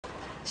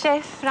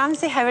Chef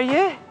Ramsay, how are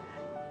you?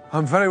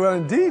 I'm very well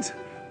indeed.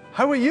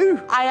 How are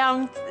you? I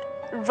am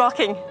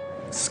rocking.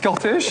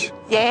 Scottish?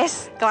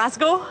 Yes,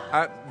 Glasgow.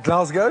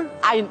 Glasgow?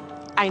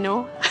 I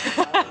know.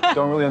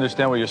 Don't really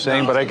understand what you're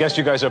saying, but I guess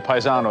you guys are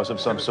paisanos of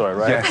some sort,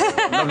 right?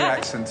 Yes, lovely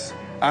accents.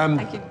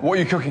 Thank you. What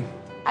are you cooking?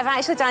 I've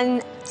actually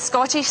done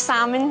Scottish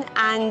salmon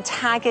and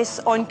haggis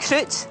on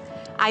croûte.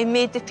 I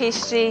made the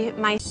pastry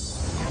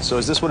myself. So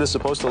is this what it's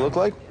supposed to look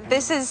like?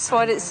 This is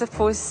what it's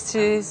supposed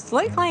to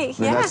look like,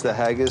 yeah. And that's the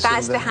haggis?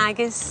 That's the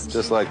haggis.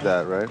 Just like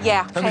that, right?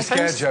 Yeah. Don't be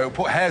scared, Joe.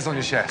 Put hairs on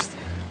your chest.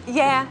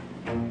 Yeah.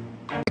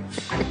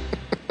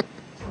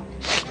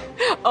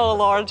 Oh,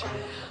 Lord.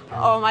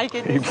 Oh, my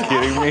goodness. Are you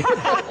kidding me?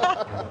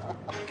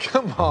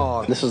 Come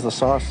on. This is the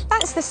sauce.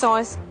 That's the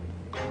sauce.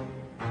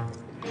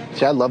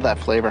 See, I love that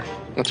flavor.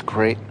 That's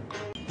great.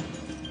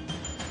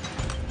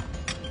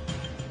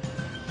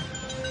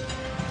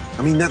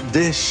 I mean, that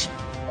dish,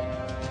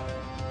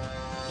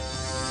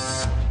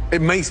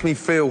 it makes me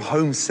feel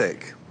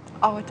homesick.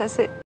 Oh, does it?